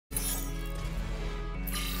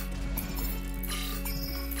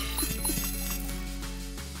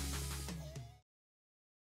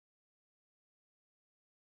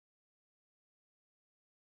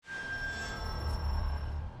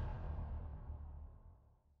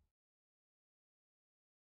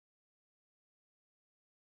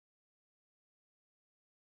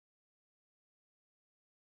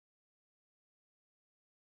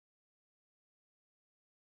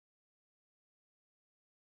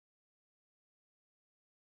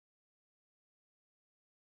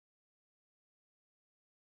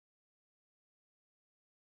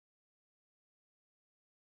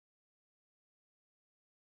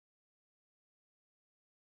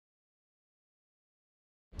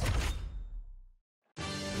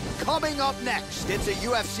Coming up next, it's a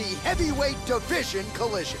UFC heavyweight division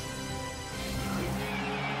collision.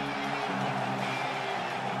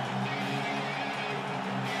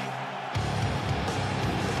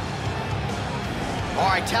 All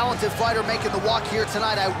right, talented fighter making the walk here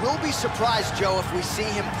tonight. I will be surprised, Joe, if we see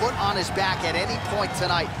him put on his back at any point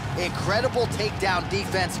tonight. Incredible takedown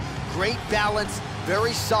defense, great balance,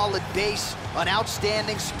 very solid base, an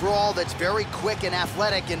outstanding sprawl that's very quick and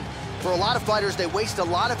athletic. And for a lot of fighters, they waste a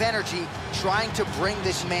lot of energy trying to bring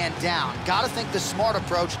this man down. Gotta think the smart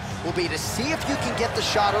approach will be to see if you can get the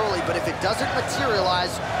shot early, but if it doesn't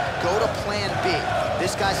materialize, go to plan B.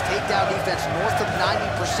 This guy's takedown defense north of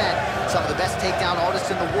 90%. Some of the best takedown artists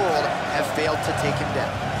in the world have failed to take him down.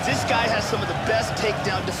 This guy has some of the best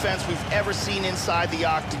takedown defense we've ever seen inside the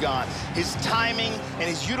octagon. His timing and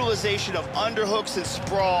his utilization of underhooks and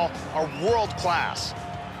sprawl are world class.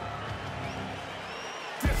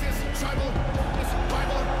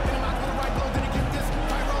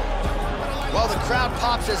 Well, the crowd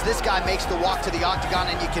pops as this guy makes the walk to the octagon,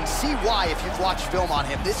 and you can see why if you've watched film on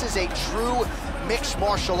him. This is a true mixed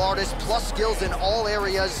martial artist, plus skills in all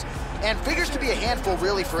areas, and figures to be a handful,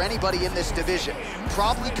 really, for anybody in this division.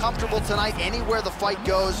 Probably comfortable tonight anywhere the fight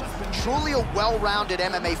goes. Truly a well-rounded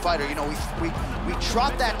MMA fighter. You know, we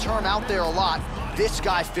trot that term out there a lot. This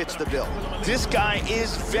guy fits the bill. This guy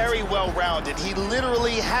is very well-rounded. He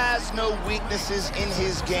literally has no weaknesses in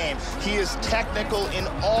his game. He is technical in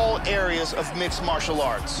all areas of mixed martial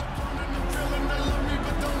arts.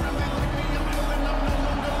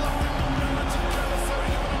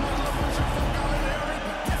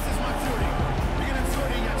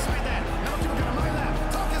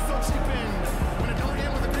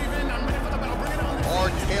 Our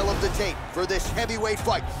tale of the tape for this heavyweight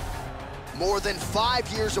fight. More than 5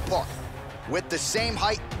 years apart, with the same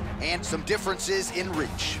height and some differences in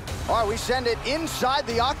reach. All right, we send it inside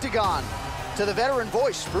the octagon to the veteran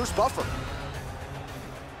voice, Bruce Buffer.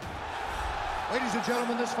 Ladies and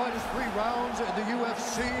gentlemen, this fight is 3 rounds in the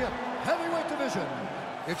UFC heavyweight division.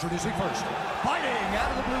 Introducing first, fighting out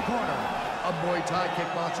of the blue corner, a Muay Thai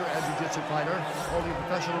kickboxer and jiu-jitsu fighter, holding a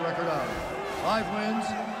professional record of 5 wins,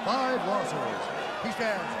 5 losses. He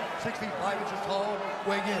stands 6 feet 5 inches tall,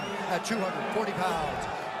 weighing in at 240 pounds.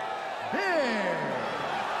 Big!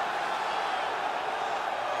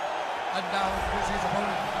 And now here's his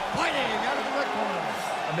opponent, fighting out of the red corner.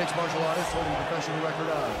 A mixed martial artist holding a professional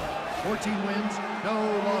record of 14 wins, no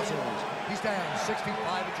losses. He stands 6 feet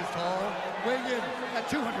 5 inches tall, weighing in at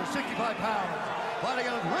 265 pounds. Fighting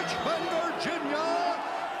out of Richmond, Virginia,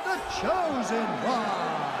 the Chosen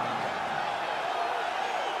One.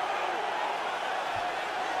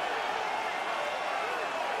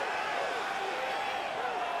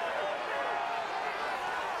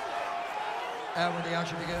 And when the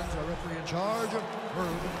action begins, our referee in charge, Herb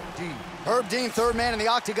Dean. Herb Dean, third man in the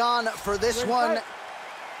octagon for this one.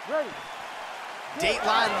 Ready.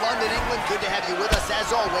 Dateline, London, England. Good to have you with us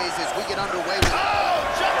as always as we get underway with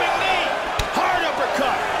Jumping knee! Hard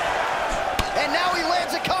uppercut! And now he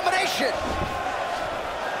lands a combination.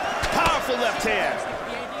 Powerful left hand.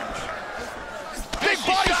 Big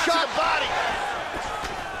body shot. Body.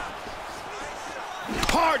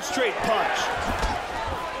 Hard straight punch.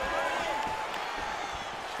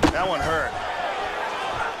 That one hurt.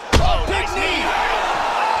 Oh, big nice knee.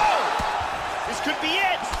 Oh! This could be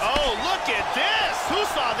it. Oh, look at this. Who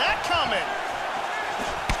saw that coming?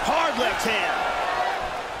 Hard left hand.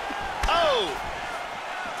 Oh!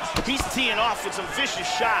 He's teeing off with some vicious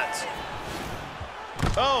shots.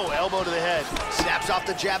 Oh, elbow to the head. Snaps off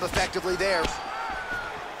the jab effectively there.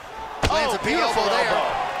 Lands a big beautiful elbow there.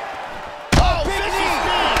 Oh, big vicious knee.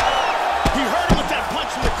 knee. He hurt him with that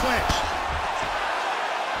punch in the clinch.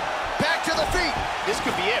 Back to the feet. This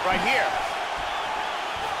could be it right here.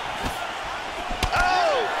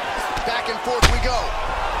 Oh! Back and forth we go.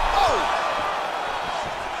 Oh!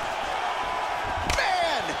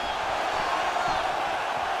 Man!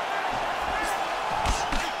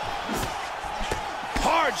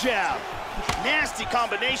 Hard jab. Nasty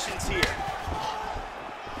combinations here.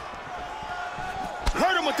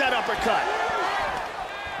 Hurt him with that uppercut.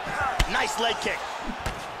 Nice leg kick.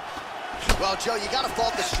 Well, Joe, you got to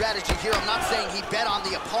fault the strategy here. I'm not saying he bet on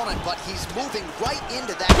the opponent, but he's moving right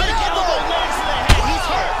into that. Big elbow lands to the head. He's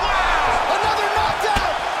hurt. Wow! Another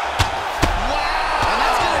knockdown! Wow! And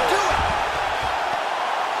that's going to do it.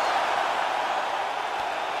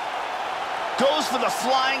 Goes for the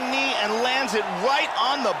flying knee and lands it right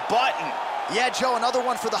on the button. Yeah, Joe, another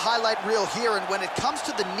one for the highlight reel here, and when it comes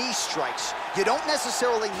to the knee strikes, you don't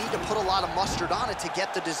necessarily need to put a lot of mustard on it to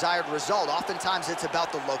get the desired result. Oftentimes, it's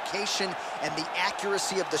about the location and the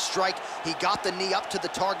accuracy of the strike. He got the knee up to the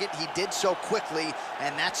target. He did so quickly,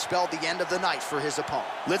 and that spelled the end of the night for his opponent.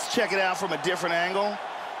 Let's check it out from a different angle.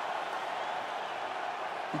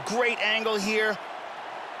 Great angle here.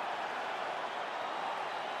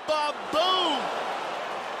 Ba-boom!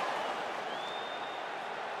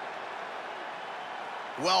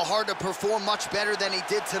 Well, hard to perform much better than he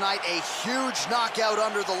did tonight. A huge knockout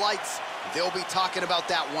under the lights. They'll be talking about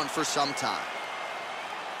that one for some time.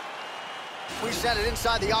 We send it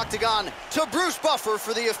inside the octagon to Bruce Buffer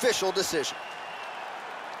for the official decision.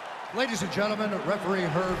 Ladies and gentlemen, referee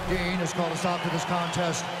Herb Dean has called a stop to this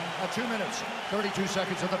contest at 2 minutes, 32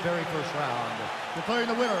 seconds of the very first round. Declaring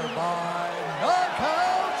the winner by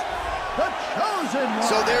knockout, the chosen one.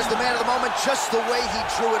 So there's the man of the moment, just the way he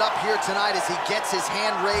drew it up here tonight as he gets his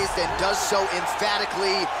hand raised and does so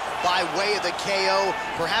emphatically by way of the KO.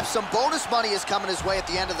 Perhaps some bonus money is coming his way at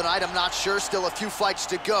the end of the night. I'm not sure. Still a few fights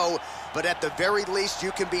to go. But at the very least,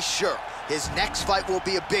 you can be sure his next fight will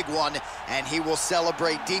be a big one, and he will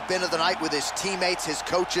celebrate deep into the night with his teammates, his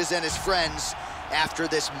coaches, and his friends after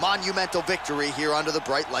this monumental victory here under the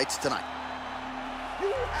bright lights tonight.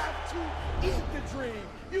 You have to eat the dream.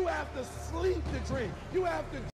 You have to sleep the dream. You have to